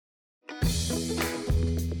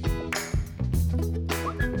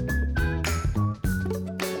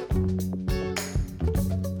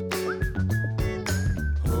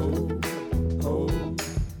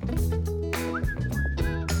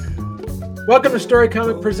Welcome to Story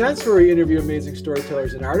Comic Presents, where we interview amazing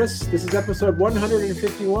storytellers and artists. This is episode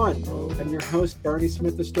 151. I'm your host, Barney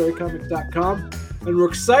Smith of StoryComic.com, and we're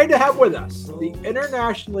excited to have with us the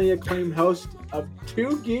internationally acclaimed host of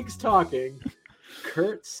Two Geeks Talking,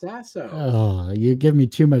 Kurt Sasso. Oh, you give me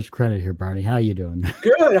too much credit here, Barney. How you doing?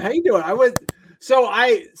 Good. How you doing? So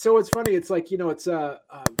it's funny. It's like,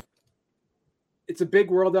 it's a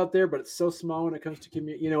big world out there, but it's so small when it comes to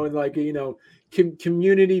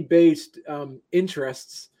community-based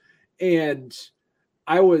interests. And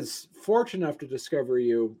I was fortunate enough to discover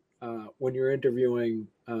you when you're interviewing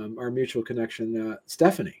our mutual connection,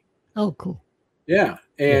 Stephanie. Oh, cool. Yeah.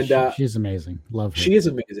 And she's amazing. Love her. She is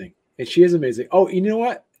amazing. And she is amazing. Oh, you know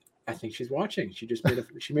what? I think she's watching. She just made a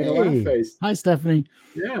laugh face. Hi, Stephanie.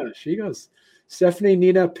 Yeah, she goes. Stephanie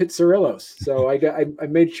Nina Pizzarillos. So I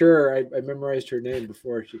made sure I memorized her name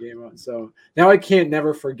before she came on. So now I can't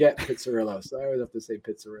never forget Pizzarillos. I always have to say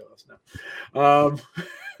Pizzarillos now.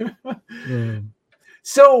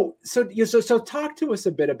 So talk to us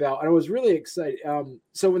a bit about. I was really excited.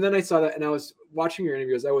 So when then I saw that and I was watching your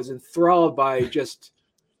interviews, I was enthralled by just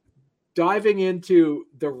diving into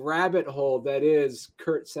the rabbit hole that is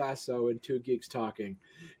Kurt Sasso and Two Geeks Talking,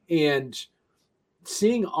 and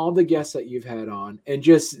seeing all the guests that you've had on, and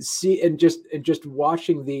just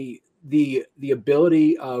watching the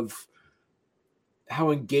ability of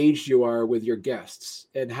how engaged you are with your guests,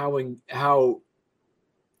 and how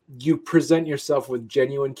you present yourself with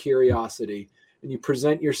genuine curiosity, and you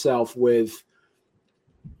present yourself with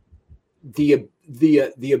the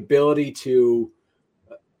ability to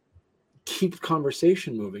keep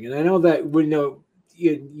conversation moving. And I know that we know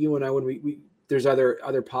you and I, when we there's other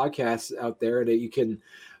podcasts out there that you can,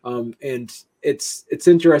 and it's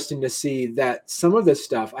interesting to see that some of this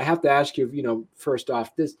stuff. I have to ask you, first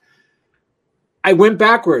off, I went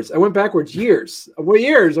backwards years. I'm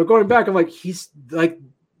going back. I'm like, he's like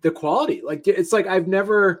the quality, like it's like I don't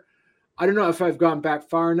know if I've gone back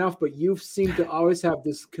far enough, but you seem to always have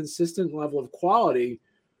this consistent level of quality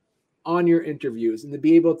on your interviews, and to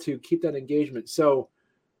be able to keep that engagement. So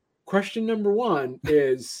question number one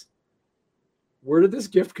is, where did this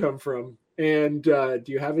gift come from? And do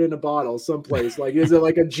you have it in a bottle someplace? Like, is it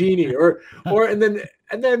like a genie or and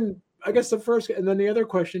then I guess the other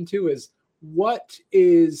question too is,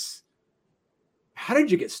 how did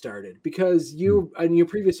you get started? Because you, in your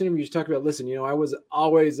previous interviews, talked about, listen, I was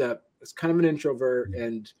always kind of an introvert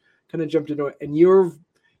and kind of jumped into it. And you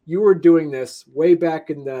were doing this way back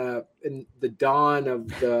in the dawn of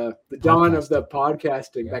the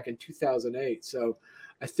podcasting back in 2008. So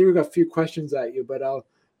I threw a few questions at you, but I'll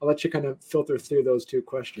let you kind of filter through those two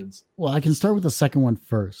questions. Well, I can start with the second one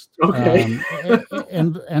first. Okay.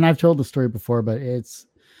 And I've told the story before, but it's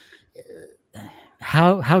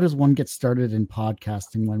how does one get started in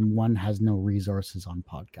podcasting when one has no resources on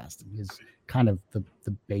podcasting is kind of the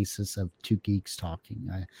basis of Two Geeks Talking.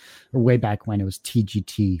 Or way back when it was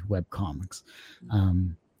TGT Webcomics.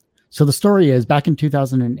 So the story is, back in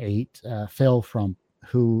 2008, Phil Frump,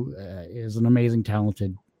 who is an amazing,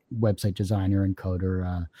 talented website designer and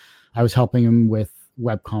coder. I was helping him with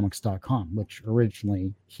webcomics.com, which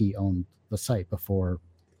originally he owned the site before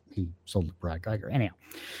he sold it to Brad Geiger. Anyhow,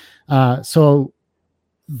 so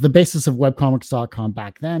the basis of webcomics.com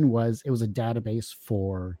back then was, it was a database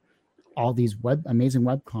for all these amazing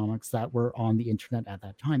webcomics that were on the internet at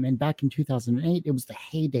that time. And back in 2008, it was the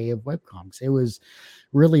heyday of webcomics. It was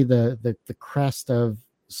really the crest of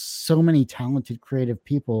so many talented creative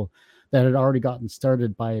people that had already gotten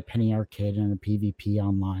started by a Penny Arcade and a PvP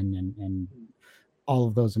Online and all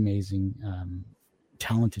of those amazing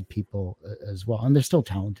talented people as well. And they're still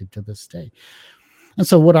talented to this day. And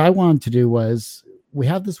so what I wanted to do was, we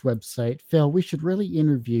have this website, Phil, we should really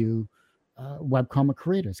interview webcomic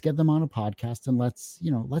creators, get them on a podcast, and let's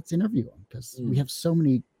interview them, because we have so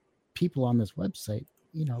many people on this website,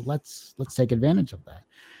 let's take advantage of that.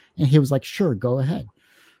 And he was like, sure, go ahead.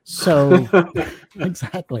 So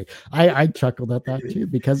exactly. I chuckled at that too,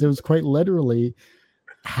 because it was quite literally,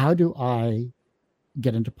 how do I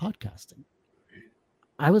get into podcasting?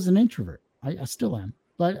 I was an introvert. I still am,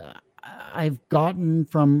 but I've gotten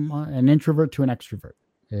from an introvert to an extrovert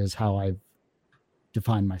is how I've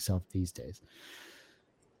defined myself these days.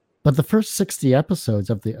 But the first 60 episodes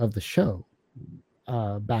of the show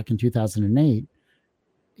back in 2008,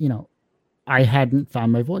 I hadn't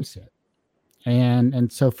found my voice yet.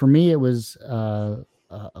 And so for me, it was a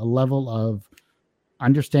level of,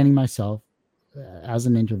 understanding myself as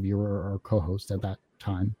an interviewer or co-host at that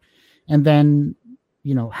time, and then,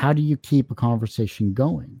 how do you keep a conversation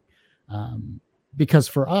going? Because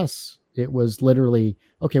for us, it was literally,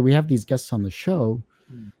 okay, we have these guests on the show.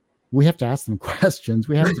 We have to ask them questions.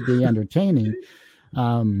 We have to be entertaining.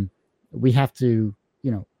 We have to,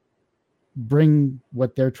 bring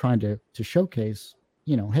what they're trying to showcase.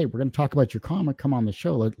 Hey, we're going to talk about your comic. Come on the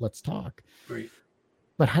show. Let's talk. Right.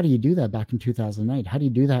 But how do you do that back in 2008? How do you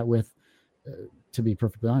do that with, to be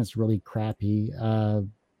perfectly honest, really crappy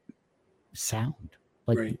sound,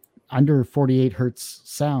 like under 48 hertz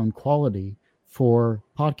sound quality for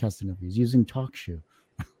podcast interviews using TalkShoe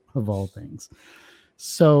of all things.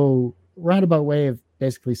 So roundabout way of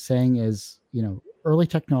basically saying is, early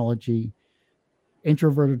technology,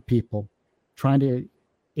 introverted people trying to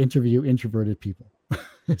interview introverted people.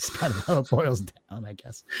 It's kind of how it boils down, I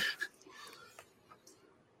guess.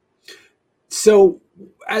 So,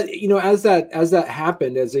 as that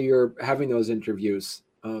happened, as you're having those interviews,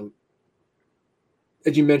 as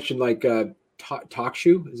you mentioned, like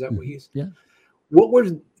TalkShoe, is that what he's? Yeah. What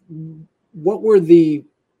were the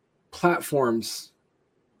platforms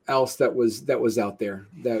else that was out there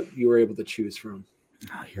that you were able to choose from?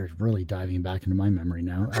 Oh, you're really diving back into my memory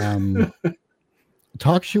now.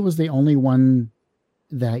 TalkShoe was the only one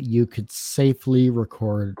that you could safely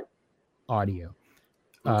record audio.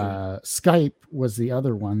 Okay. Skype was the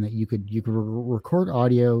other one that you could record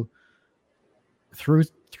audio through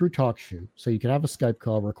TalkShoe. So you could have a Skype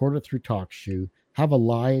call, record it through TalkShoe, have a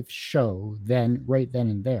live show right then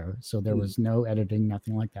and there. So there was no editing,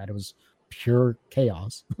 nothing like that. It was pure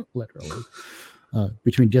chaos, literally,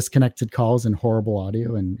 between disconnected calls and horrible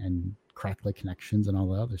audio and crackly connections and all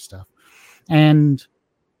the other stuff. And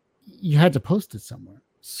you had to post it somewhere.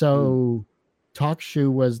 So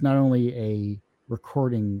TalkShoe was not only a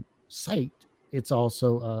recording site, it was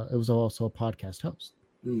also a podcast host.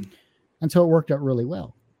 And so it worked out really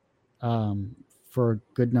well for a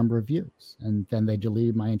good number of years. And then they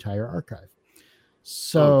deleted my entire archive.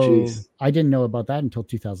 So I didn't know about that until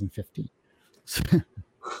 2015.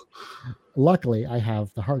 Luckily, I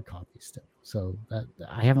have the hard copy still. So that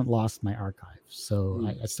I haven't lost my archive.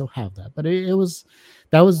 So I still have that. But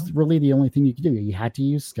that was really the only thing you could do. You had to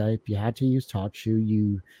use Skype. You had to use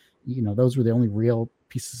TalkShoe. Those were the only real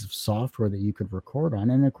pieces of software that you could record on.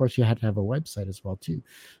 And of course, you had to have a website as well, too.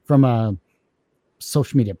 From a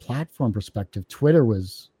social media platform perspective, Twitter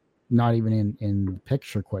was not even in the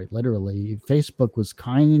picture, quite literally. Facebook was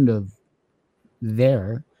kind of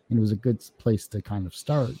there, and it was a good place to kind of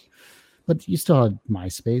start. But you still had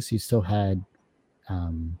MySpace, you still had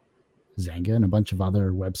Zanga and a bunch of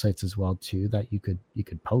other websites as well too that you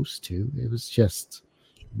could post to. It was just,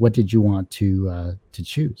 what did you want to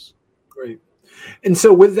choose? Great. And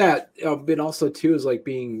so with that, but also too is like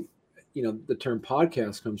being, the term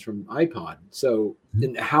podcast comes from iPod. So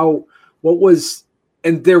and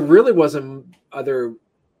and there really wasn't other.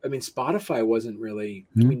 I mean, Spotify wasn't really.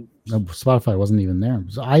 No, Spotify wasn't even there.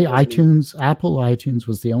 So iTunes, Apple iTunes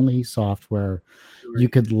was the only software you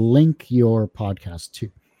could link your podcast to.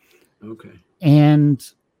 Okay. And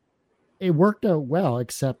it worked out well,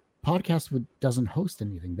 except podcast doesn't host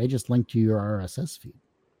anything. They just link to your RSS feed.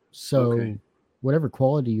 So whatever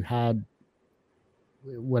quality you had,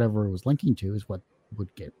 whatever it was linking to is what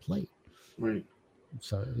would get played. Right.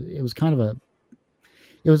 So it was kind of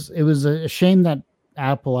it was a shame that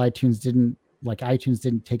iTunes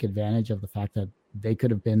didn't take advantage of the fact that they could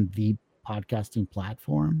have been the podcasting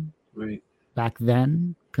platform back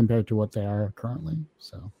then compared to what they are currently.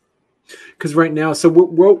 So, because right now, so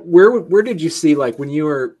where did you see, like when you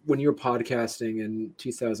were podcasting in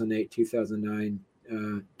 2008, 2009,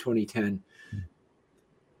 2010?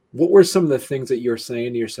 What were some of the things that you're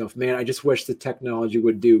saying to yourself, man, I just wish the technology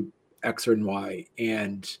would do X or Y?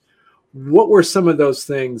 And what were some of those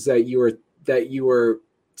things that you were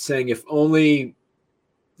saying, if only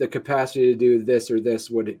the capacity to do this or this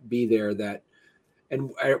would it be there, that,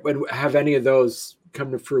 and have any of those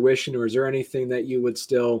come to fruition? Or is there anything that you would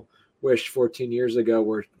still wish 14 years ago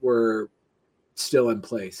were still in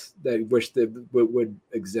place that wish that would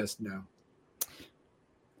exist now?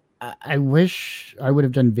 I wish I would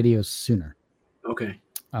have done videos sooner. Okay.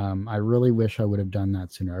 I really wish I would have done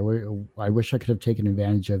that sooner. I wish I could have taken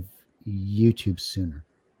advantage of YouTube sooner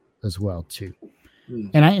as well too.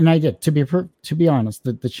 And I did. To be honest,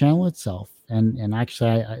 the channel itself, and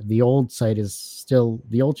actually the old site is still,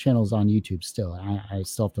 the old channel is on YouTube still. I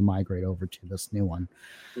still have to migrate over to this new one.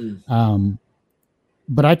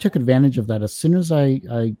 But I took advantage of that as soon as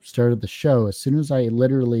I started the show. As soon as I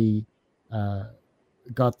literally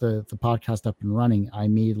got the podcast up and running, I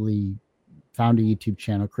immediately found a YouTube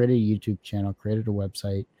channel, created a YouTube channel, created a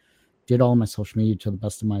website, did all my social media to the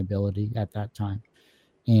best of my ability at that time.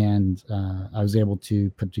 And I was able to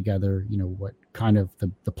put together, what kind of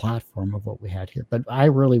the platform of what we had here. But I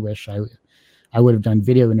really wish I would have done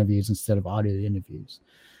video interviews instead of audio interviews.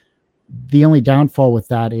 The only downfall with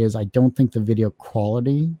that is I don't think the video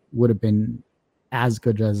quality would have been as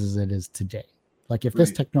good as it is today. Like if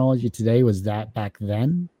this technology today was that back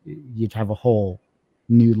then, you'd have a whole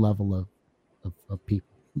new level of people.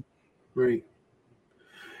 Right.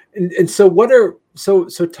 And so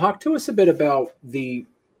so talk to us a bit about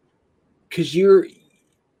because you're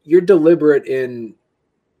deliberate in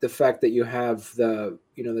the fact that you have the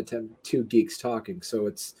two geeks talking.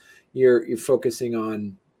 So you're focusing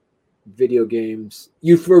on video games.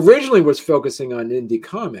 You originally was focusing on indie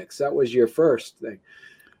comics. That was your first thing.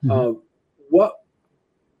 Mm-hmm. What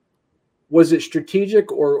was it,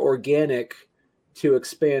 strategic or organic to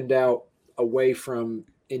expand out away from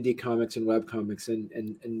indie comics and web comics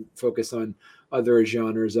and focus on other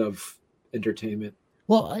genres of entertainment?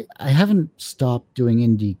 Well, I haven't stopped doing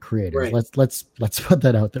indie creators. Right. Let's put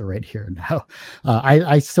that out there right here now.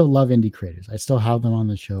 I still love indie creators. I still have them on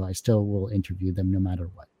the show. I still will interview them no matter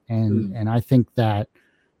what. And I think that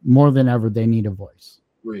more than ever they need a voice.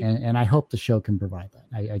 Right. And I hope the show can provide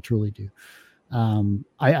that. I truly do.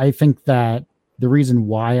 I think that the reason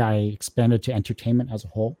why I expanded to entertainment as a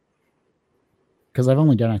whole, because I've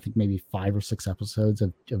only done, I think, maybe 5 or 6 episodes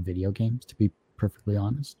of video games, to be perfectly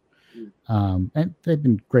honest. And they've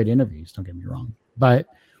been great interviews, don't get me wrong. But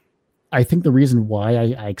I think the reason why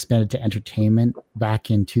I expanded to entertainment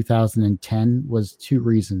back in 2010 was 2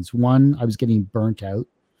 reasons. One, I was getting burnt out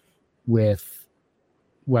with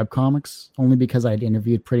webcomics, only because I'd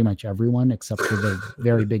interviewed pretty much everyone except for the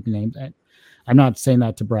very big names. I'm not saying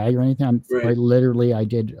that to brag or anything. I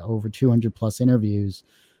did over 200 plus interviews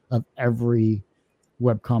of every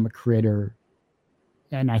webcomic creator,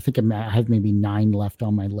 and I think I have maybe 9 left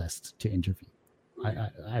on my list to interview.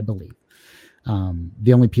 I believe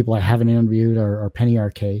the only people I haven't interviewed are Penny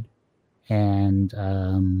Arcade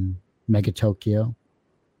and Mega Tokyo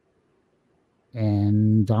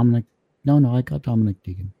and Dominic. No, I got Dominic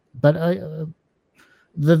Deegan, but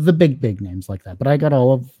the big names like that. But I got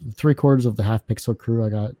all of 3/4 of the Half Pixel crew. I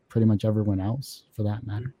got pretty much everyone else, for that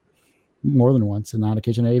matter, more than once. On that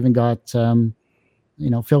occasion, I even got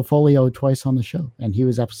Phil Folio twice on the show, and he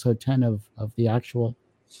was episode 10 of the actual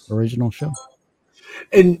original show.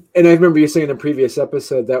 And I remember you saying in a previous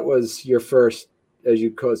episode that was your first, as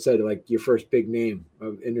you said, like your first big name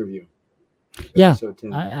of interview. Yeah,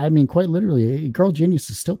 I mean, quite literally, Girl Genius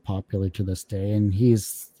is still popular to this day, and he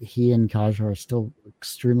and Kaja are still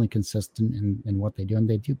extremely consistent in what they do, and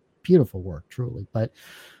they do beautiful work, truly. But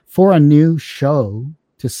for a new show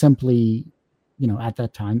to simply, at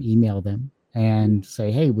that time, email them and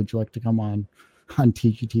say, "Hey, would you like to come on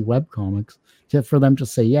TGT Webcomics?" For them to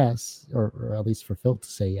say yes, or at least for Phil to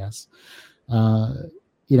say yes,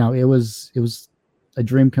 it was a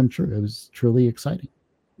dream come true. It was truly exciting.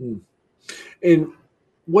 And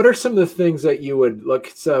what are some of the things that you would look?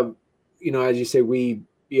 So, as you say,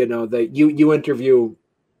 that you interview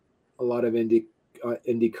a lot of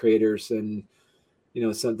indie creators, and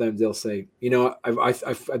sometimes they'll say,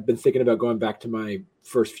 I've been thinking about going back to my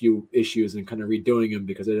first few issues and kind of redoing them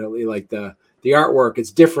because I don't really like the artwork.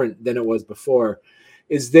 It's different than it was before.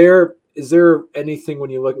 Is there anything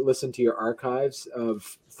when you listen to your archives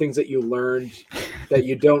of things that you learned that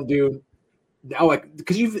you don't do now, like,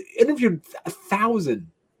 because you've interviewed 1,000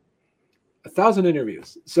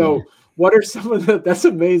 interviews. So what are some of that's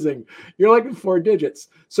amazing. You're like in 4 digits.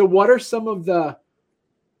 So what were some of the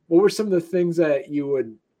things that you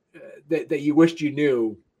would, that you wished you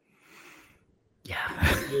knew?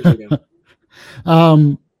 Yeah. Years ago?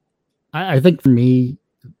 I think for me,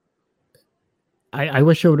 I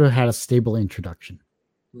wish I would have had a stable introduction,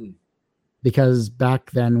 because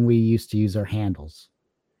back then we used to use our handles.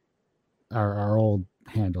 Our old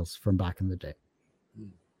handles from back in the day.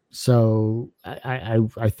 So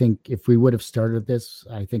I think if we would have started this,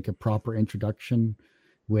 I think a proper introduction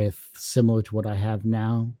with similar to what I have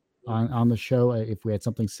now on the show, if we had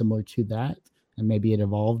something similar to that, and maybe it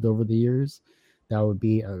evolved over the years, that would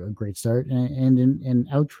be a great start. And an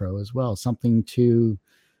outro as well, something to,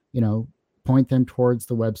 point them towards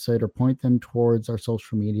the website or point them towards our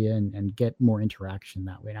social media and get more interaction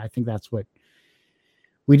that way. And I think that's what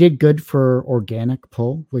we did good for organic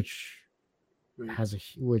pull, which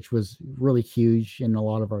was really huge in a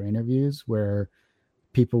lot of our interviews, where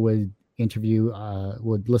people would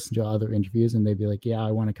would listen to other interviews and they'd be like, "Yeah,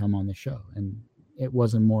 I want to come on the show." And it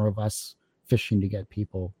wasn't more of us fishing to get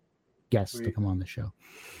guests to come on the show.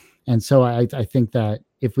 And so I think that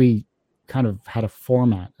if we kind of had a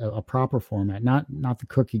format, a proper format, not the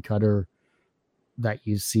cookie cutter that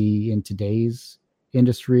you see in today's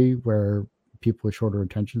industry, where people with shorter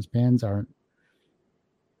attention spans aren't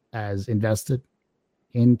as invested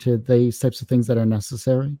into these types of things that are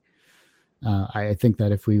necessary. I think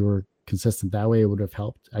that if we were consistent that way, it would have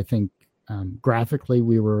helped. I think graphically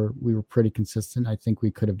we were pretty consistent. I think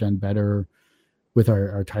we could have done better with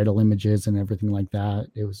our title images and everything like that.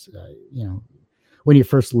 It was, when you're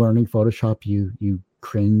first learning Photoshop, you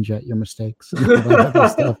cringe at your mistakes and all that other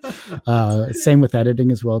stuff. Same with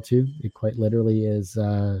editing as well too. It quite literally is,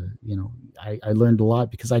 I learned a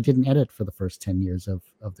lot because I didn't edit for the first 10 years of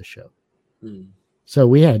the show. So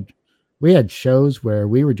we had shows where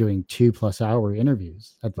we were doing 2+ hour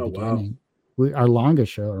interviews at the beginning. Wow. Our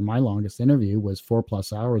longest show, or my longest interview, was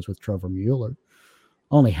 4+ hours with Trevor Mueller.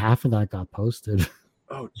 Only half of that got posted.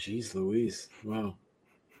 Oh, geez, Louise. Wow.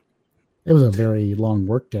 It was a very long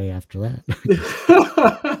work day after that.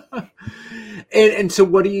 and so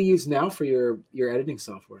what do you use now for your editing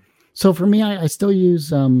software? So for me, I still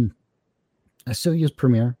use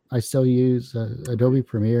Premiere. I still use Adobe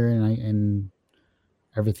Premiere and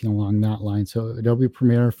everything along that line. So Adobe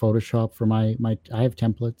Premiere, Photoshop for my I have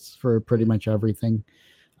templates for pretty much everything.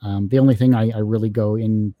 The only thing I really go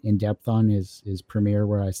in depth on is Premiere,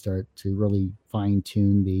 where I start to really fine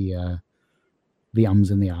tune the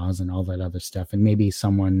ums and the ahs and all that other stuff. And maybe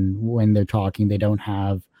someone, when they're talking, they don't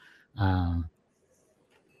have,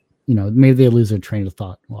 maybe they lose their train of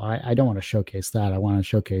thought. Well, I don't want to showcase that. I want to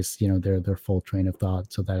showcase, their full train of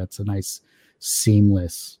thought, so that it's a nice,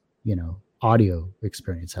 seamless, audio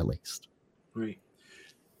experience at least. Right.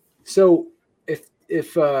 So if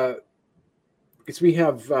because we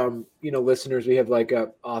have listeners, we have like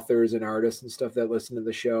authors and artists and stuff that listen to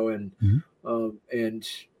the show, and and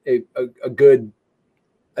a good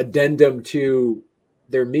addendum to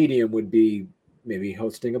their medium would be maybe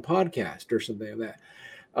hosting a podcast or something like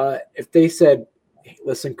that. If they said, hey,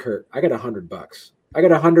 listen, Kurt, I got $100. I got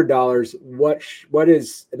 $100. What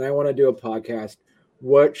is, and I want to do a podcast.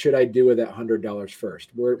 What should I do with that $100 first?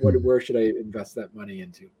 Where should I invest that money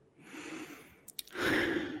into?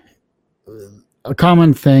 A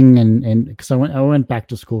common thing, and because I went back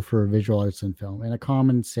to school for visual arts and film, and a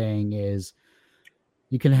common saying is,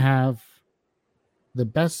 you can have the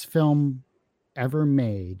best film ever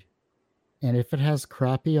made, and if it has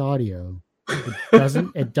crappy audio,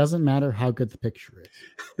 it doesn't matter how good the picture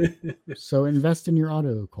is. So invest in your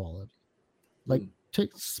audio quality. Like,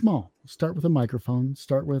 take small. Start with a microphone.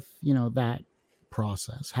 Start with that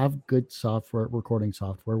process. Have good software, recording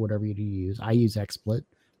software, whatever you use. I use XSplit.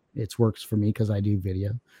 It works for me because I do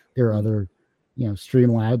video. There are other,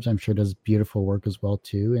 Streamlabs, I'm sure, does beautiful work as well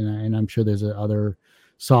too, and I'm sure there's other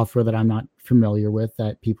software that I'm not familiar with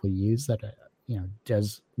that people use that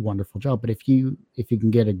does a wonderful job. But if you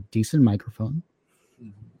can get a decent microphone,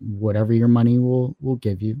 whatever your money will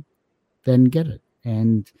give you, then get it.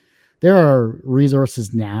 And there are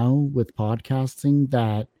resources now with podcasting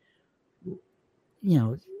that,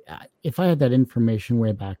 if I had that information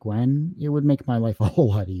way back when, it would make my life a whole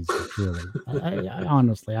lot easier. Truly, I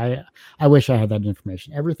honestly, I wish I had that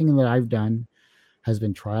information. Everything that I've done has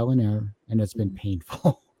been trial and error, and it's been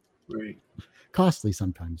painful, right? Costly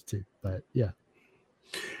sometimes too, but yeah.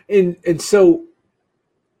 And so,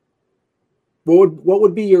 what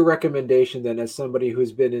would be your recommendation then, as somebody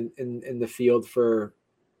who's been in the field for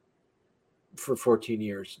 14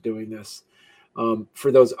 years doing this,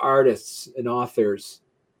 for those artists and authors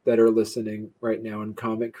that are listening right now, and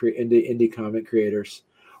indie comic creators,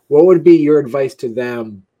 what would be your advice to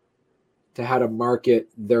them to how to market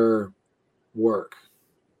their work?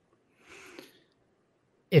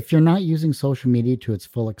 If you're not using social media to its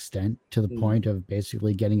full extent, to the point of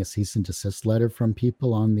basically getting a cease and desist letter from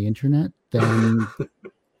people on the internet, then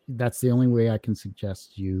that's the only way I can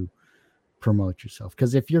suggest you promote yourself.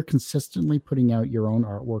 Because if you're consistently putting out your own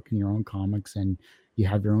artwork and your own comics, and you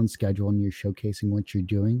have your own schedule and you're showcasing what you're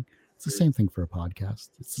doing, it's the same thing for a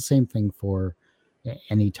podcast. It's the same thing for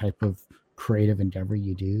any type of creative endeavor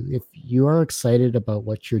you do. If you are excited about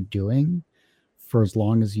what you're doing, for as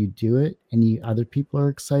long as you do it, and other people are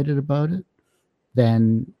excited about it,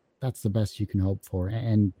 then that's the best you can hope for.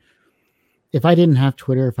 And if I didn't have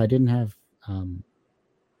Twitter, if I didn't have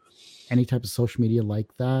any type of social media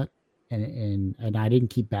like that, and I didn't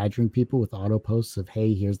keep badgering people with auto posts of,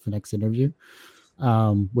 hey, here's the next interview,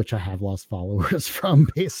 which I have lost followers from,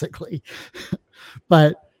 basically.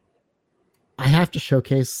 But I have to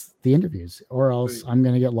showcase the interviews, or else I'm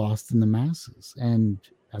going to get lost in the masses. And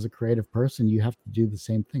as a creative person, you have to do the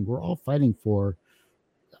same thing. We're all fighting for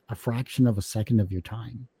a fraction of a second of your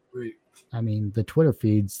time. Right. I mean, the Twitter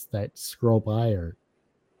feeds that scroll by are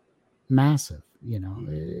massive, you know,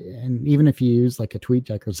 and even if you use like a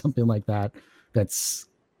TweetDeck or something like that, that's,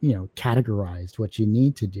 you know, categorized what you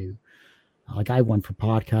need to do. Like I have one for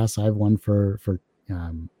podcasts, I have one for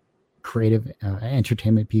creative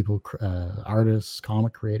entertainment people, artists,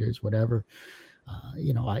 comic creators, whatever.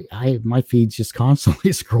 You know, I my feed's just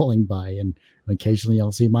constantly scrolling by, and occasionally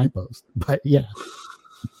I'll see my post. But yeah,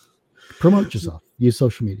 promote yourself, use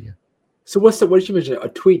social media. So what did you mention? A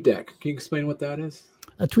TweetDeck. Can you explain what that is?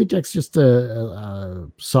 A TweetDeck's just a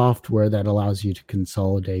software that allows you to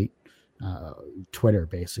consolidate Twitter,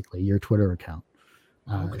 basically your Twitter account.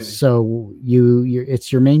 Okay. So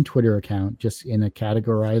it's your main Twitter account, just in a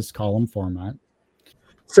categorized column format.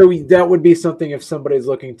 So that would be something if somebody's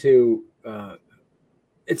looking to.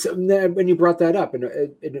 It's when you brought that up, and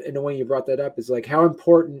in a way you brought that up is like, how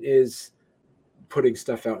important is putting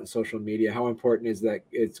stuff out in social media? How important is that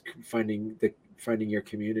it's finding your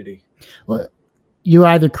community? Well, you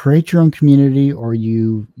either create your own community or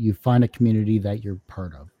you find a community that you're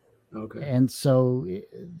part of. Okay. And so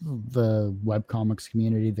the webcomics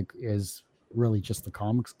community is really just the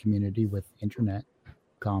comics community with internet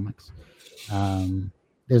comics.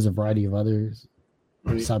 There's a variety of others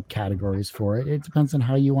subcategories for it. It depends on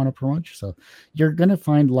how you want to promote yourself. You're going to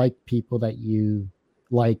find like people that you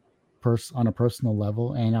like on a personal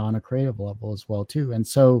level and on a creative level as well too. And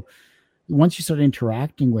so once you start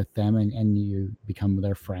interacting with them and you become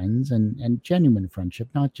their friends and genuine friendship,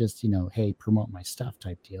 not just, you know, hey, promote my stuff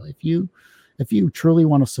type deal. If you truly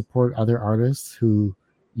want to support other artists who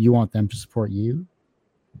you want them to support you,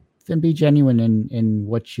 then be genuine in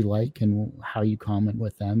what you like and how you comment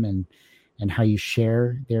with them and how you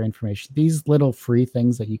share their information. These little free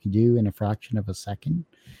things that you can do in a fraction of a second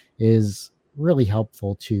is really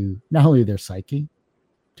helpful to not only their psyche,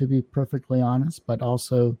 to be perfectly honest, but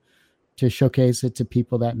also to showcase it to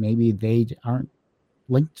people that maybe they aren't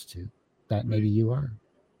linked to, that maybe you are.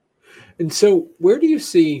 And so where do you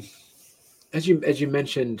see, as you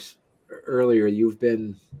mentioned earlier, you've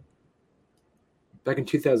been back in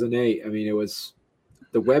 2008. I mean, it was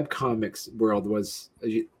the web comics world was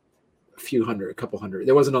a couple hundred.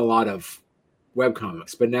 There wasn't a lot of web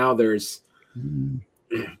comics, but now there's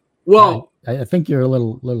well, I think you're a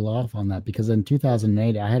little off on that, because in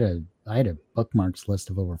 2008 I had a bookmarks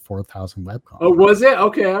list of over 4,000 webcomics. Oh, was it?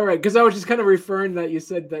 Okay, all right. Because I was just kind of referring that you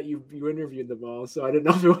said that you interviewed them all, so I didn't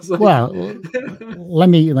know if it was like. Well, let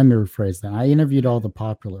me rephrase that. I interviewed all the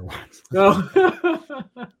popular ones. No.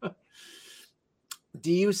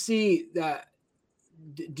 Do you see that?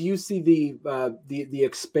 Do you see the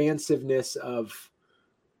expansiveness of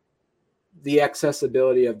the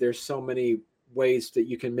accessibility of? There's so many ways that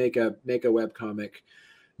you can make a webcomic.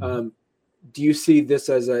 Do you see this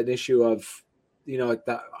as an issue of, you know, like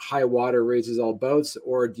the high water raises all boats,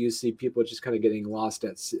 or do you see people just kind of getting lost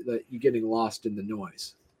in the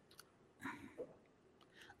noise?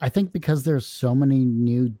 I think because there's so many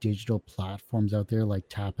new digital platforms out there like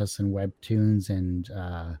Tapas and Webtoons and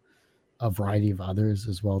a variety of others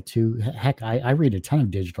as well too. Heck, I read a ton of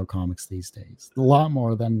digital comics these days, a lot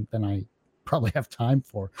more than I probably have time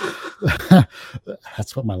for.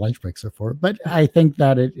 That's what my lunch breaks are for. But I think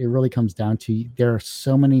that it really comes down to, there are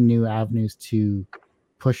so many new avenues to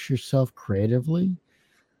push yourself creatively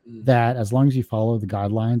that as long as you follow the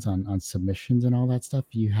guidelines on submissions and all that stuff,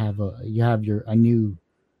 you have a new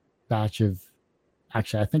batch of,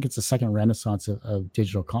 actually I think it's a second renaissance of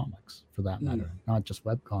digital comics for that matter, not just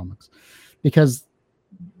web comics, because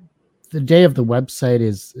the day of the website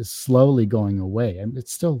is slowly going away. And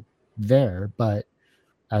it's still there, but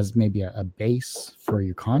as maybe a base for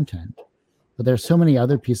your content. But there's so many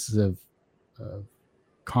other pieces of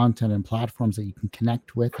content and platforms that you can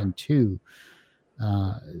connect with and to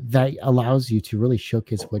that allows you to really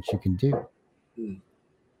showcase what you can do.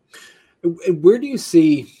 Where do you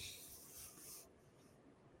see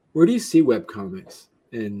webcomics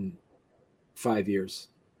in 5 years?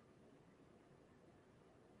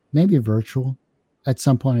 Maybe virtual. At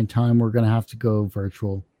some point in time, we're going to have to go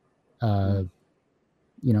virtual.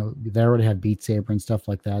 You know, they already have Beat Saber and stuff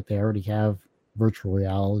like that. They already have virtual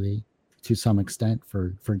reality to some extent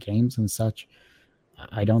for games and such.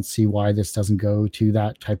 I don't see why this doesn't go to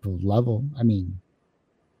that type of level. I mean,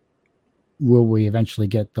 will we eventually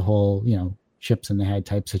get the whole, you know, chips in the head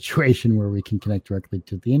type situation where we can connect directly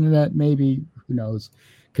to the internet? Maybe, who knows?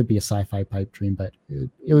 Could be a sci-fi pipe dream, but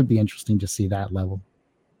it would be interesting to see that level.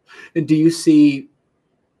 And do you see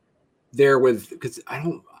there with, because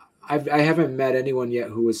I haven't met anyone yet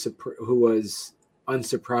who was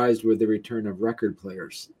unsurprised with the return of record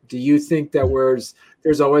players. Do you think that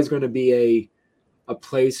there's always going to be a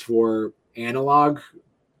place for analog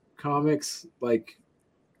comics like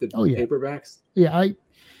the paperbacks? Yeah,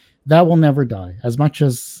 that will never die. As much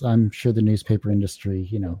as I'm sure the newspaper industry,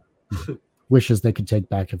 wishes they could take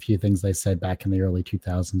back a few things they said back in the early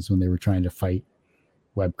 2000s when they were trying to fight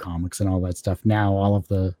web comics and all that stuff. Now all of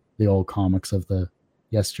the old comics of the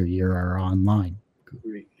yesteryear are online.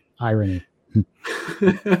 Great. Irony.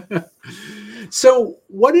 So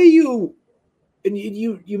what do you, and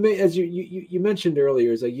you may, as you mentioned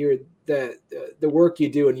earlier, is like the work you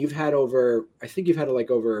do, and you've had over, I think you've had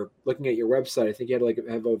over, looking at your website, I think you had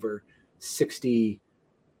have over 60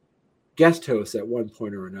 guest hosts at one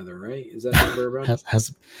point or another, right? Is that number around?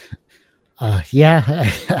 Yeah,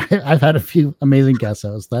 I've had a few amazing guest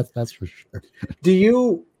hosts. That's for sure. Do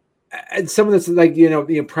you, and some of this is like,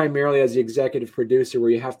 primarily as the executive producer where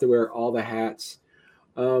you have to wear all the hats.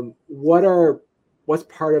 What's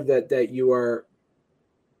part of that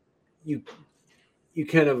you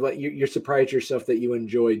kind of like, you're surprised yourself that you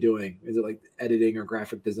enjoy doing? Is it like editing or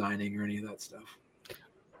graphic designing or any of that stuff?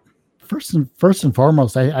 First and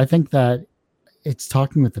foremost, I think that it's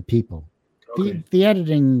talking with the people. Okay. The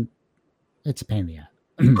editing, it's a pain in the ass.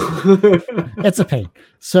 It's a pain.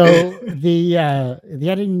 So the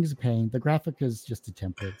editing is a pain. The graphic is just a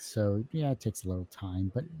template. So yeah, it takes a little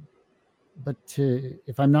time. But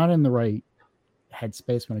if I'm not in the right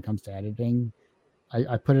headspace when it comes to editing,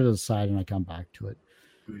 I put it aside and I come back to it.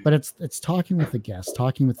 But it's talking with the guests,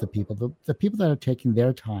 talking with the people, the people that are taking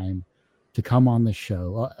their time to come on the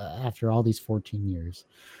show after all these 14 years,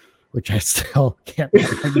 which I still can't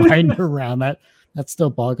wrap my mind around. That still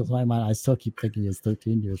boggles my mind. I still keep thinking it's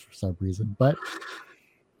 13 years for some reason, but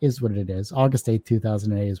is what it is. August 8th,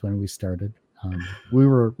 2008 is when we started. We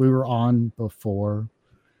were on before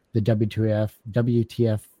the WTF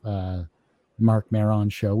Mark Maron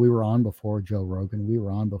show. We were on before Joe Rogan. We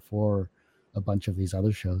were on before a bunch of these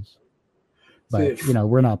other shows. But,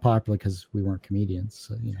 we're not popular because we weren't comedians.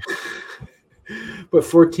 So, But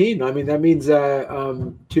 14, I mean, that means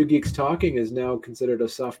Two Geeks Talking is now considered a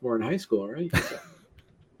sophomore in high school, right?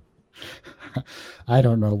 I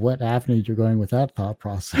don't know what avenue you're going with that thought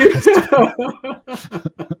process.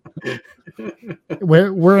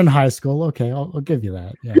 We're in high school. Okay, I'll give you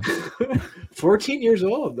that. Yeah. 14 years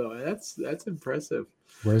old, though. That's impressive.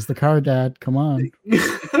 Where's the car, Dad? Come on.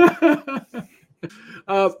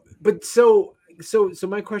 But so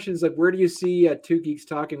my question is like, where do you see Two Geeks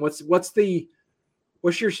Talking? What's your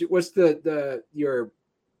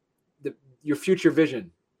future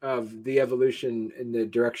vision of the evolution in the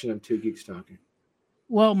direction of Two Geeks Talking?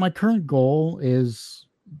 Well, my current goal is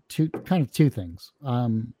two things.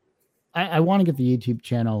 I want to get the YouTube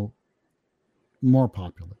channel more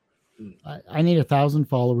popular. I need 1,000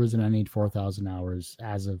 followers and I need 4,000 hours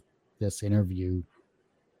as of this interview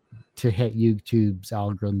to hit YouTube's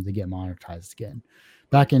algorithm to get monetized again.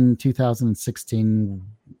 Back in 2016,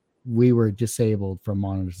 we were disabled from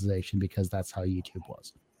monetization because that's how YouTube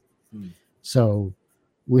was. So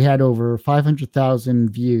we had over 500,000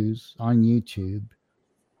 views on YouTube.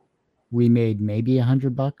 We made maybe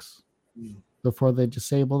 $100 before they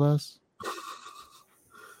disabled us.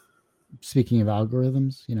 Speaking of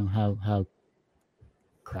algorithms, how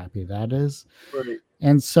crappy that is. Right.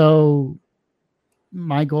 And so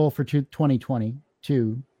my goal for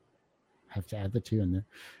 2022, have to add the 2 in there,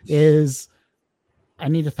 is I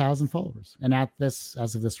need 1,000 followers. And as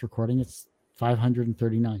of this recording, it's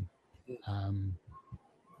 539.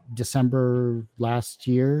 December last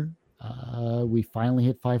year, we finally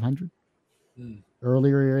hit 500.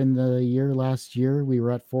 Earlier in the year, last year, we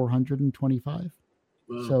were at 425.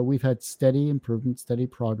 Wow. So we've had steady improvement, steady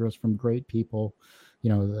progress from great people,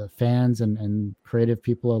 the fans and creative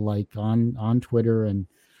people alike on Twitter, and,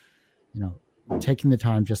 taking the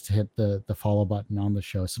time just to hit the follow button on the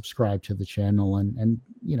show, subscribe to the channel, and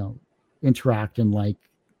interact and like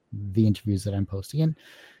the interviews that I'm posting.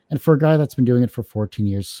 And for a guy that's been doing it for 14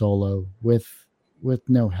 years solo with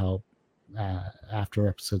no help after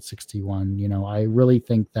episode 61, I really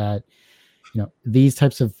think that, these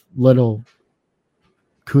types of little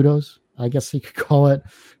kudos, I guess you could call it,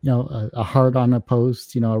 a heart on a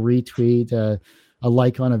post, a retweet, a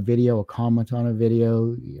like on a video, a comment on a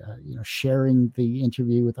video, sharing the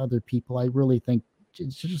interview with other people. I really think it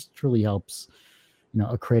just truly helps,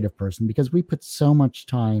 a creative person, because we put so much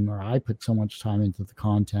time, or I put so much time into the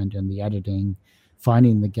content and the editing,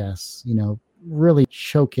 finding the guests, really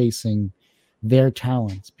showcasing their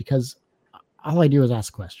talents, because all I do is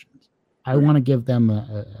ask questions. I want to give them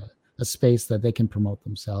a space that they can promote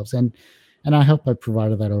themselves. And I hope I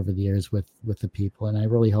provided that over the years with the people. And I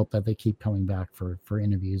really hope that they keep coming back for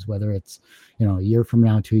interviews, whether it's, a year from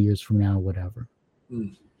now, 2 years from now, whatever.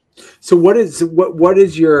 Mm. So what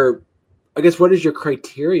is your, I guess, what is your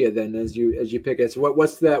criteria then as you pick it? So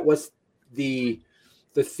what's the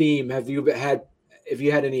theme? Have you had, if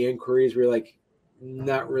you had any inquiries where you're like,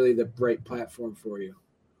 not really the right platform for you?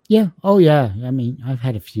 Yeah. Oh yeah. I mean, I've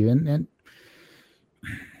had a few, and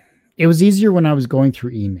it was easier when I was going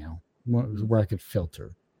through email where I could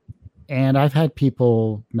filter. And I've had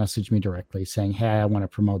people message me directly saying, "Hey, I want to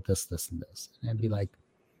promote this, this, and this," and I'd be like,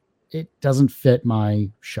 "It doesn't fit my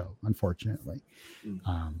show, unfortunately."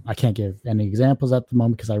 I can't give any examples at the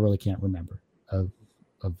moment because I really can't remember of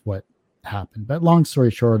what happened. But long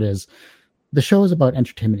story short is, the show is about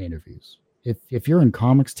entertainment interviews. If you're in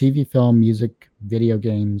comics, TV, film, music, video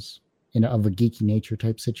games, of a geeky nature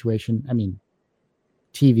type situation, I mean,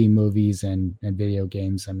 TV, movies, and video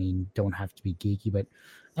games, I mean, don't have to be geeky, but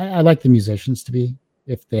I like the musicians to be.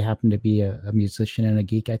 If they happen to be a musician and a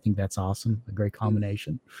geek, I think that's awesome. A great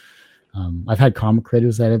combination. I've had comic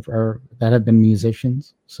creators that have been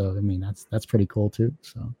musicians, so I mean that's pretty cool too.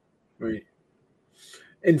 So right.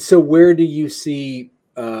 And so, where do you see?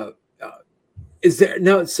 Is there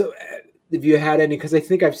no? So, have you had any? Because I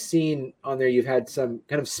think I've seen on there you've had some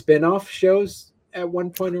kind of spin-off shows at one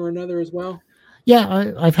point or another as well.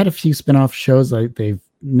 Yeah, I've had a few spin-off shows. They've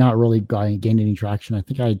not really gained any traction. I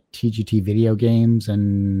think I had TGT Video Games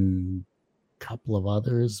and a couple of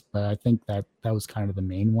others, but I think that was kind of the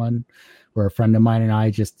main one, where a friend of mine and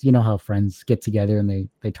I just, how friends get together and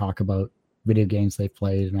they talk about video games they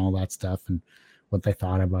played and all that stuff and what they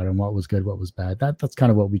thought about and what was good, what was bad. That's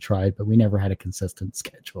kind of what we tried, but we never had a consistent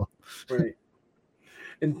schedule. Right.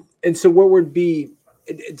 And so what would be,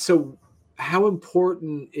 and so how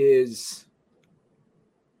important is,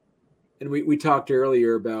 and we talked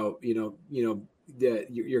earlier about,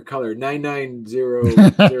 your color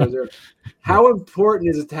 99000. How important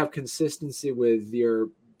is it to have consistency with your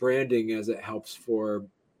branding as it helps for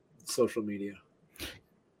social media?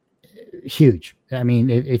 Huge. I mean,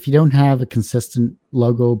 if you don't have a consistent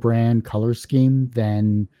logo, brand, color scheme,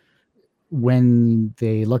 then when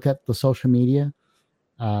they look at the social media,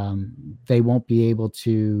 they won't be able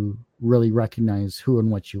to really recognize who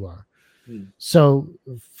and what you are. So,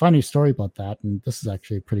 funny story about that, and this is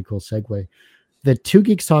actually a pretty cool segue. The Two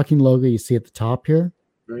Geeks Talking logo you see at the top here,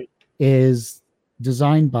 right, is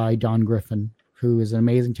designed by Dawn Griffin, who is an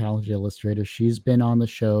amazing, talented illustrator. She's been on the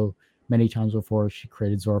show many times before. She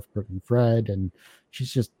created Zorf, Bert, and Fred, and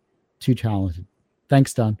she's just too talented.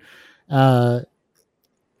 Thanks, Dawn. Hashtag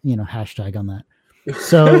on that.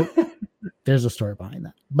 So there's a story behind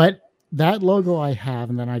that. But that logo I have,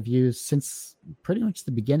 and that I've used since pretty much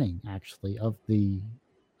the beginning, actually, of the,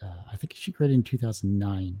 I think she created in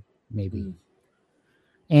 2009, maybe.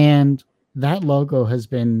 And that logo has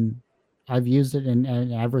been, I've used it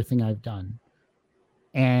in everything I've done.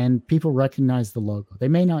 And people recognize the logo. They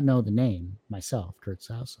may not know the name, myself, Kurt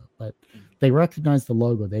Sasso, but they recognize the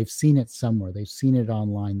logo. They've seen it somewhere. They've seen it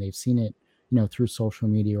online. They've seen it, through social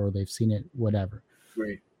media, or they've seen it, whatever.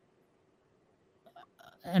 Right.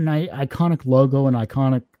 An iconic logo, and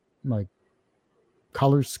iconic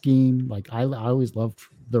color scheme. I always loved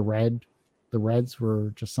the red. The reds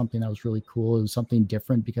were just something that was really cool. It was something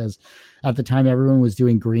different because at the time everyone was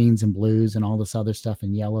doing greens and blues and all this other stuff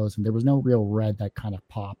and yellows, and there was no real red that kind of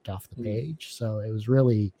popped off the page. So it was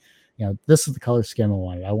really, this is the color scheme I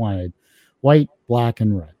wanted. I wanted white, black,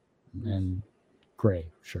 and red, and gray,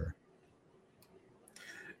 sure.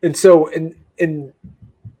 And so, and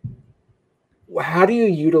how do you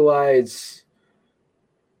utilize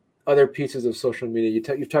other pieces of social media?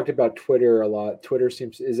 You've talked about Twitter a lot. Twitter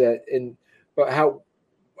but how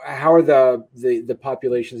are the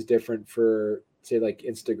populations different for, say, like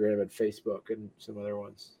Instagram and Facebook and some other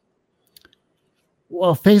ones?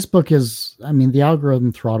 Well, Facebook is, the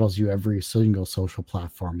algorithm throttles you every single social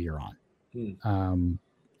platform you're on.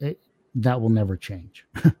 That will never change.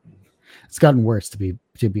 It's gotten worse, to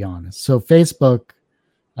be honest. So Facebook,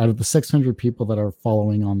 out of the 600 people that are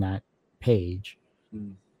following on that page,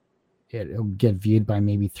 it'll get viewed by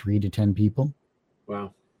maybe 3 to 10 people.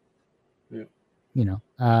 Wow. Yeah.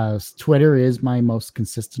 Twitter is my most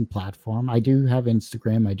consistent platform. I do have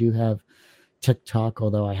Instagram. I do have TikTok,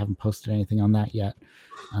 although I haven't posted anything on that yet.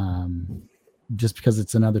 Just because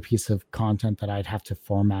it's another piece of content that I'd have to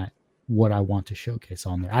format what I want to showcase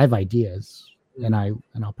on there. I have ideas, and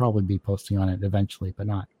I'll probably be posting on it eventually, but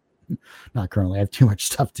not currently. I have too much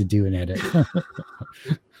stuff to do and edit.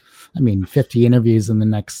 50 interviews in the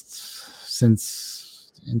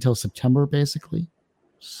until September, basically.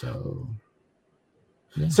 So,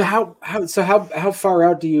 yeah. So how far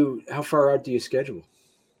out do you schedule?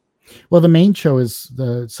 Well, the main show is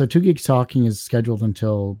Two Geeks Talking is scheduled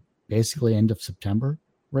until basically end of September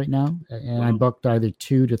right now, and I Wow. booked either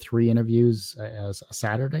 2 to 3 interviews as a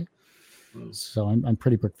Saturday. So I'm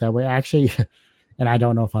pretty booked that way. Actually, and I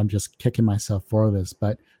don't know if I'm just kicking myself for this,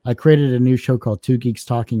 but I created a new show called Two Geeks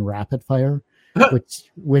Talking Rapid Fire,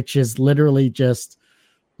 which is literally just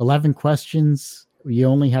 11 questions. You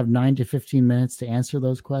only have 9 to 15 minutes to answer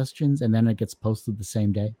those questions, and then it gets posted the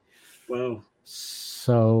same day. Wow.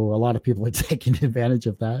 So a lot of people are taking advantage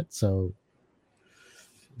of that. So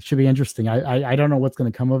it should be interesting. I don't know what's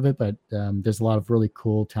going to come of it, but there's a lot of really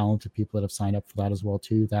cool, talented people that have signed up for that as well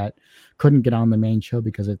too, that couldn't get on the main show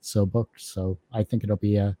because it's so booked. So I think it'll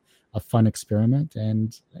be a fun experiment,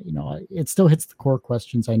 and it still hits the core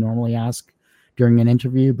questions I normally ask during an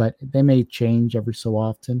interview, but they may change every so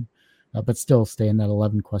often, but still stay in that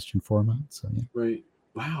 11 question format. So yeah. Right.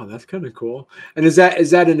 Wow, that's kind of cool. And is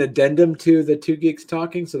that an addendum to the Two Geeks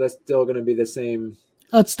Talking? So that's still going to be the same.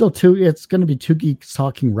 It's going to be Two Geeks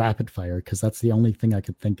Talking Rapid Fire, because that's the only thing I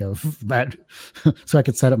could think of that, so I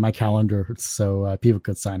could set up my calendar so people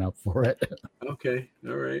could sign up for it. Okay.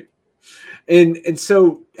 All right. And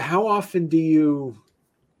so how often do you,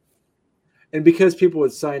 and because people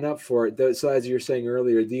would sign up for it, so as you were saying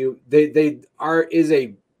earlier,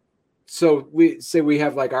 so we say we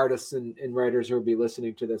have like artists and writers who will be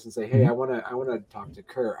listening to this and say, hey, I want to talk to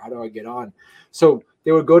Kurt. How do I get on? So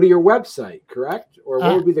they would go to your website, correct? Or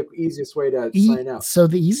what would be the easiest way to sign up? So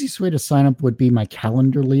the easiest way to sign up would be my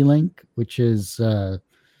Calendly link, which is, I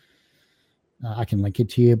can link it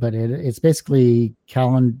to you, but it's basically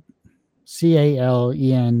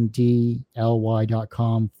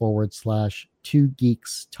calendly.com/Two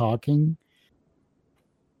Geeks Talking.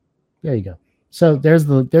 There you go. So there's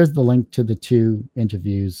the link to the 2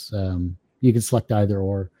 interviews. You can select either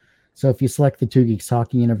or. So if you select the Two Geeks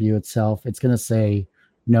Talking interview itself, it's going to say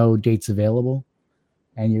no dates available,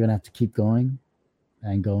 and you're going to have to keep going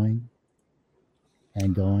and going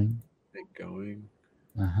and going and going.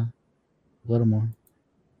 A little more.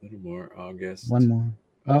 August. One more.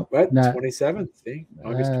 Oh, what? 27th. See,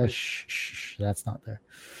 August. That's not there.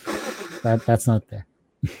 That's not there.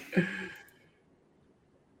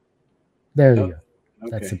 There you go. Okay.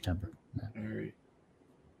 That's September. Yeah. All right.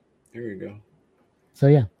 There we go. So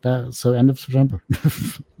yeah, so end of September.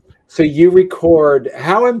 So you record.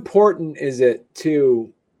 How important is it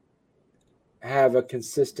to have a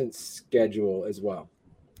consistent schedule as well?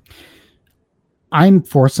 I'm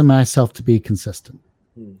forcing myself to be consistent.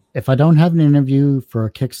 If I don't have an interview for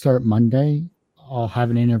a Kickstart Monday, I'll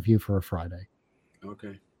have an interview for a Friday.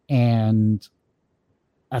 Okay. And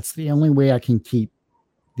that's the only way I can keep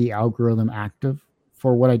the algorithm active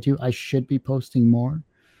for what I do. I should be posting more.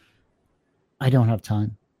 I don't have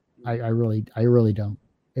time. I really don't.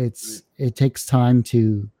 It takes time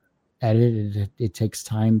to edit. It takes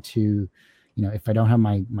time to, if I don't have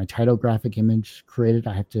my title graphic image created,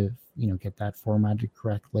 I have to, get that formatted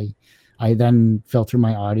correctly. I then filter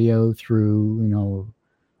my audio through,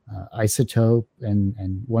 Isotope,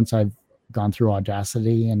 and once I've gone through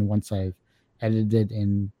Audacity, and once I've edited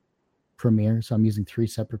in Premiere, so I'm using 3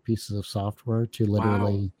 separate pieces of software to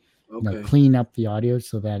literally, clean up the audio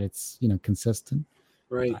so that it's, consistent.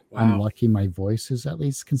 Right. Wow. I'm lucky my voice is at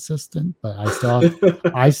least consistent, but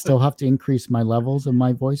I still have to increase my levels of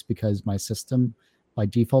my voice, because my system, by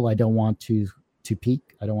default, I don't want to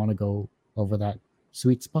peak. I don't want to go over that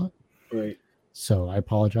sweet spot. Right. So I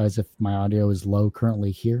apologize if my audio is low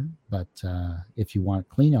currently here, but if you want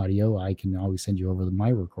clean audio, I can always send you over my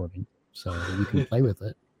recording so you can play with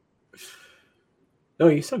it. No,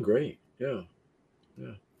 you sound great. Yeah.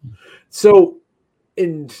 So,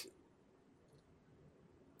 and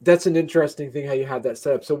that's an interesting thing how you have that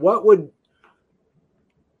set up. So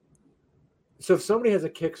if somebody has a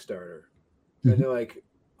Kickstarter and they're like,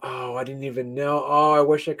 oh, I didn't even know. Oh, I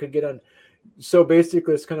wish I could get on. So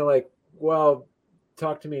basically it's kind of like, well,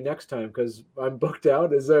 talk to me next time because I'm booked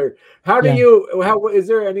out. Is there, is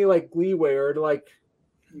there any like leeway or like?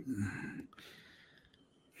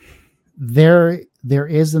 There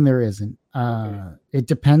is and there isn't. It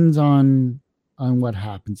depends on what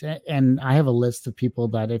happens. And I have a list of people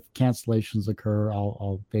that if cancellations occur,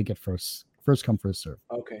 they get first come, first serve.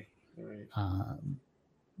 Okay. All right.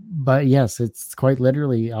 But yes, it's quite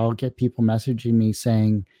literally, I'll get people messaging me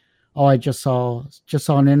saying, oh, I just saw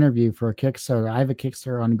an interview for a Kickstarter. I have a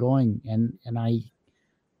Kickstarter ongoing. And I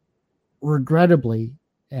regrettably,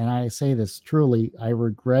 and I say this truly, I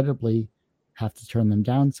regrettably have to turn them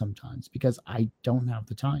down sometimes because I don't have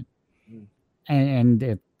the time. And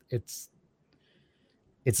it's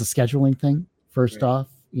a scheduling thing. First off,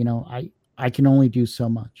 I can only do so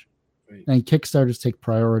much. Right. And Kickstarters take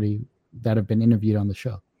priority that have been interviewed on the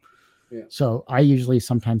show. Yeah. So I usually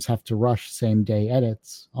sometimes have to rush same day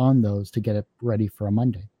edits on those to get it ready for a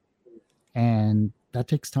Monday. And that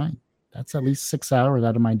takes time. That's at least 6 hours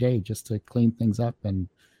out of my day just to clean things up and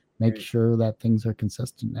make sure that things are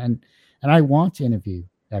consistent. And I want to interview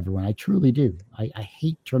everyone. I truly do. I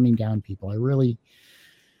hate turning down people.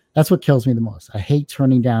 That's what kills me the most. I hate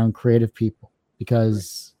turning down creative people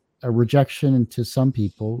because a rejection to some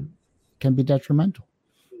people can be detrimental.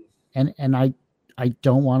 And I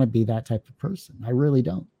don't want to be that type of person. I really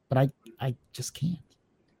don't. But I just can't.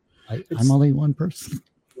 I'm only one person.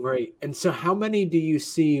 Right. And so how many do you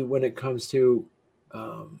see when it comes to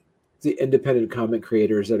the independent comic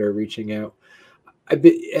creators that are reaching out?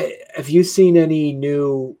 Have you seen any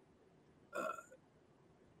new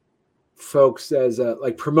folks as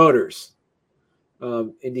like promoters,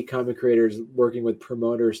 indie comic creators working with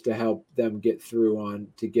promoters to help them get through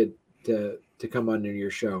to come on into your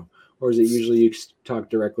show? Or is it usually you talk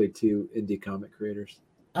directly to indie comic creators?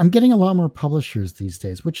 I'm getting a lot more publishers these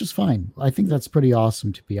days, which is fine. I think that's pretty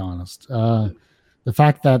awesome, to be honest. The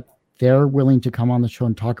fact that they're willing to come on the show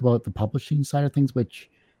and talk about the publishing side of things, which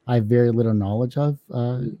I have very little knowledge of,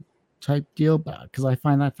 type deal, because I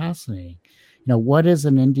find that fascinating. What is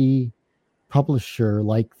an indie publisher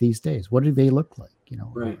like these days? What do they look like?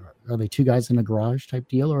 Are they two guys in a garage type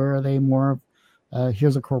deal, or are they more of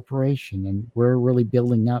here's a corporation and we're really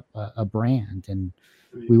building up a brand and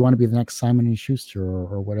we want to be the next Simon and Schuster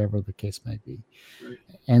or whatever the case might be. Right.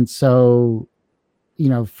 And so,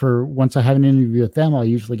 for once I have an interview with them, I'll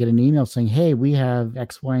usually get an email saying, hey, we have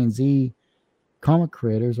X, Y, and Z comic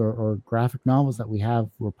creators or graphic novels that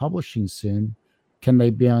we're publishing soon. Can they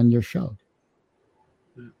be on your show?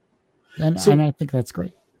 And I think that's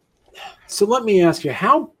great. So let me ask you,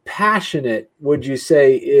 how passionate would you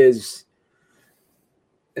say is,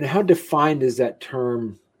 and how defined is that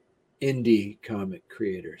term, indie comic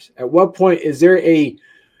creators? At what point is there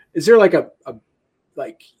like a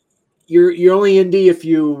you're only indie if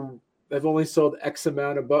you have only sold X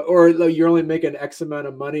amount of or you're only making X amount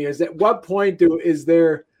of money? At what point is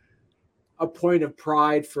there a point of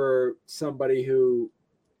pride for somebody who,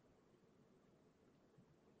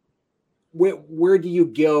 where do you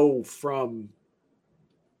go from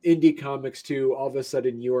indie comics to all of a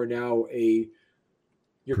sudden you are now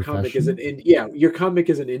your comic isn't your comic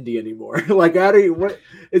isn't indie anymore? Like,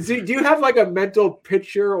 do you have like a mental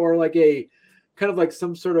picture or like a kind of like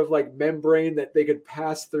some sort of like membrane that they could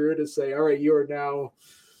pass through to say, all right, you are now,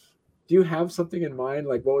 do you have something in mind?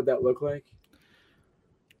 Like, what would that look like?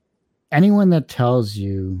 Anyone that tells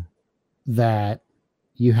you that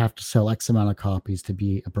you have to sell X amount of copies to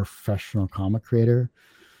be a professional comic creator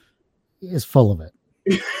is full of it.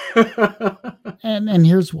 and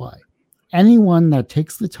here's why. Anyone that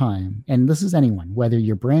takes the time, and this is anyone, whether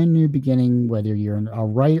you're brand new beginning, whether you're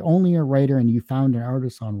only a writer and you found an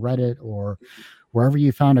artist on Reddit or wherever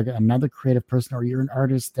you found another creative person, or you're an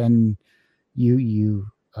artist and you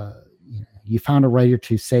found a writer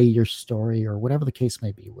to say your story or whatever the case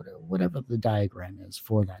may be, whatever the diagram is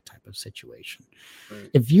for that type of situation. Right.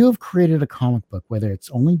 If you have created a comic book, whether it's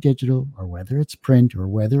only digital or whether it's print or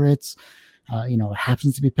whether it's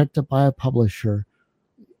happens to be picked up by a publisher,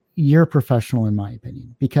 you're a professional, in my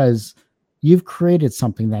opinion, because you've created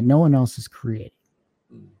something that no one else is creating.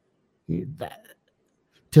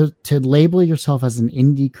 To label yourself as an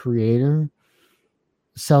indie creator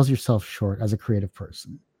sells yourself short as a creative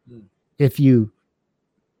person. If you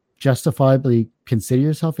justifiably consider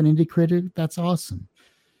yourself an indie creator, that's awesome.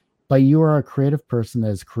 But you are a creative person that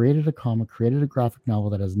has created a comic, created a graphic novel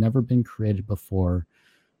that has never been created before.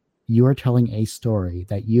 You are telling a story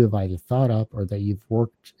that you have either thought up or that you've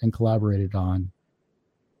worked and collaborated on.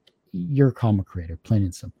 You're a comic creator, plain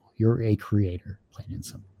and simple. You're a creator, plain and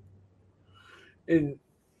simple. And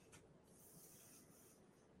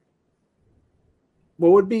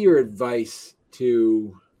what would be your advice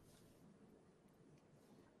to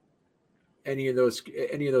any of those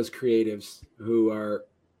creatives who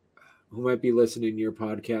might be listening to your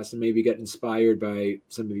podcast and maybe get inspired by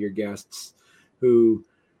some of your guests who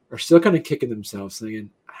are still kind of kicking themselves saying,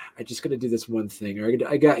 I just got to do this one thing, or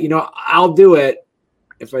I'll do it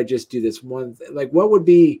if I just do this one thing. Like, what would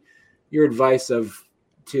be your advice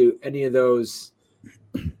to any of those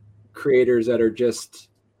creators that are just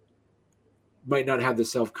might not have the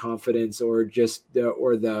self-confidence or just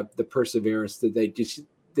the perseverance that they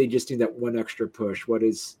just need that one extra push? What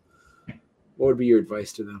would be your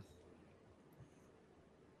advice to them?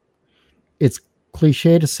 It's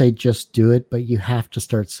cliche to say just do it, but you have to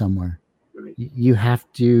start somewhere. Right. You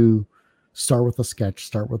have to start with a sketch,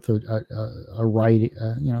 start with a write,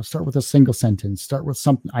 start with a single sentence, start with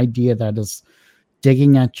some idea that is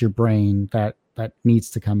digging at your brain that needs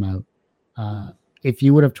to come out. If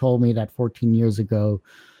you would have told me that 14 years ago,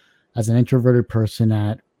 as an introverted person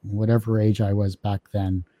at whatever age I was back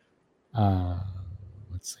then,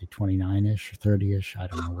 let's say 29-ish or 30-ish, I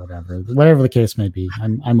don't know, whatever the case may be,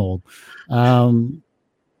 I'm old,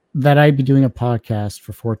 that I'd be doing a podcast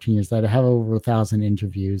for 14 years, that I'd have over 1,000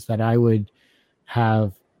 interviews, that I would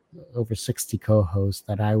have over 60 co-hosts,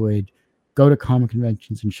 that I would go to comic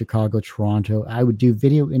conventions in Chicago, Toronto. I would do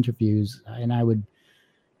video interviews, and I would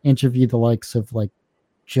interview the likes of like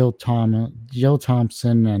Jill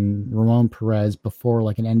Thompson and Ramon Perez before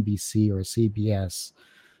like an NBC or a CBS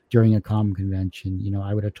during a comic convention. You know,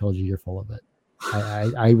 I would have told you you're full of it.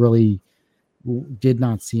 I really did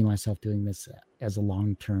not see myself doing this as a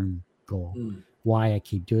long-term goal. Why I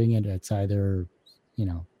keep doing it, it's either, you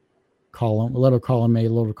know, a little column A, a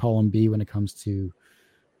little column B when it comes to,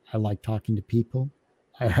 I like talking to people.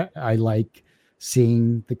 I like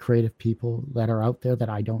seeing the creative people that are out there that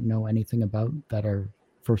I don't know anything about, that are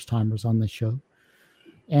first timers on the show.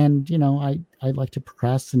 And, you know, I like to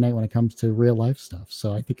procrastinate when it comes to real life stuff.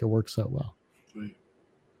 So I think it works out well. Right.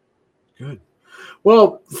 Good.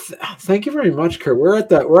 Well, thank you very much, Kurt. We're at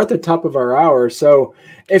the top of our hour. So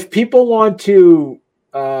if people want to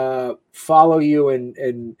follow you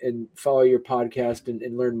and follow your podcast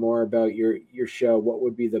and learn more about your show, what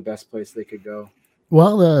would be the best place they could go?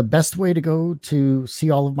 Well, the best way to go to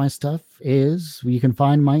see all of my stuff is you can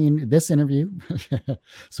find this interview.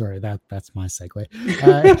 Sorry, that's my segue.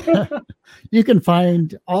 You can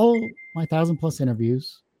find all my 1,000+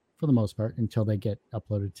 interviews, for the most part, until they get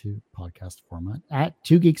uploaded to podcast format, at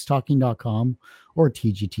twogeekstalking.com or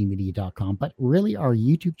tgtmedia.com. But really, our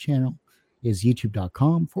YouTube channel is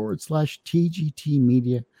youtube.com/TGT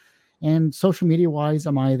Media. And social media wise,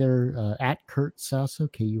 I'm either at Kurt Sasso,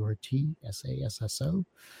 KurtSasso,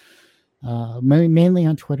 mainly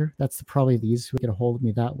on Twitter. That's probably the easiest way to get a hold of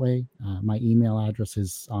me that way. My email address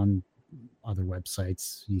is on other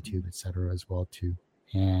websites, YouTube, etc. as well too.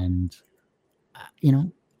 And you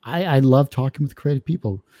know, I love talking with creative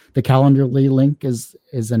people. The Calendly link is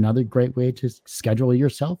another great way to schedule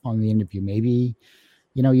yourself on the interview. Maybe,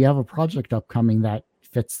 you know, you have a project upcoming that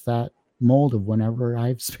fits that mold of whenever I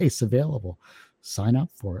have space available. Sign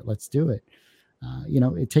up for it. Let's do it. You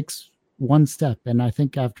know, it takes one step. And I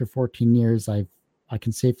think after 14 years, I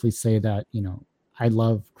can safely say that, you know, I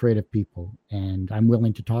love creative people, and I'm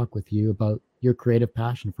willing to talk with you about your creative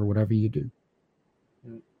passion for whatever you do.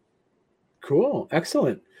 Cool.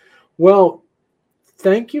 Excellent. Well,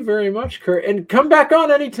 thank you very much, Kurt, and come back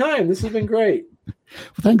on anytime. This has been great.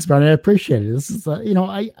 Well, thanks, Brian. I appreciate it. This is, you know,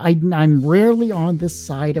 I'm rarely on this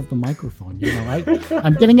side of the microphone. You know,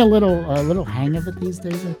 I'm getting a little hang of it these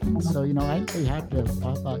days, I think. So, you know, I'd be happy to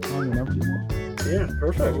pop back on whenever you want. Yeah,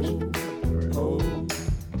 perfect.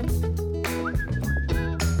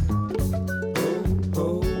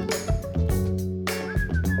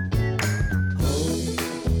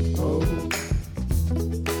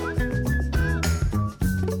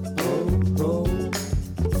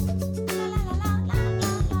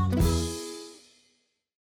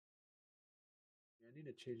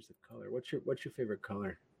 Change the color. What's your favorite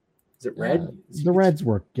color? Is it red? The reds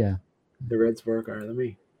work, yeah. The reds work. All right, let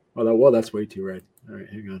me. Well, that's way too red. All right,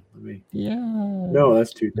 hang on. Let me. Yeah. No,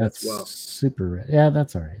 that's too. That's super red. Yeah,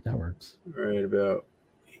 that's all right. That works. Right about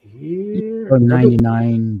here. Or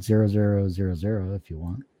 990000 if you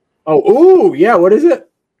want. Oh, yeah. What is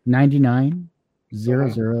it?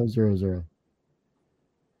 990000.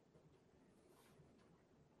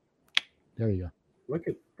 There you go. Look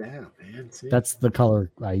at that, man. See? That's the color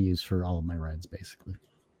I use for all of my reds, basically.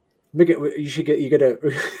 You should get we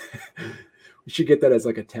should get that as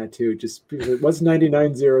like a tattoo. Just what's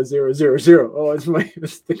 990000? Oh, it's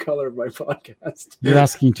the color of my podcast. You're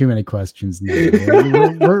asking too many questions now.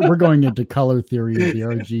 We're going into color theory of the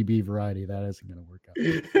RGB variety. That isn't going to work out.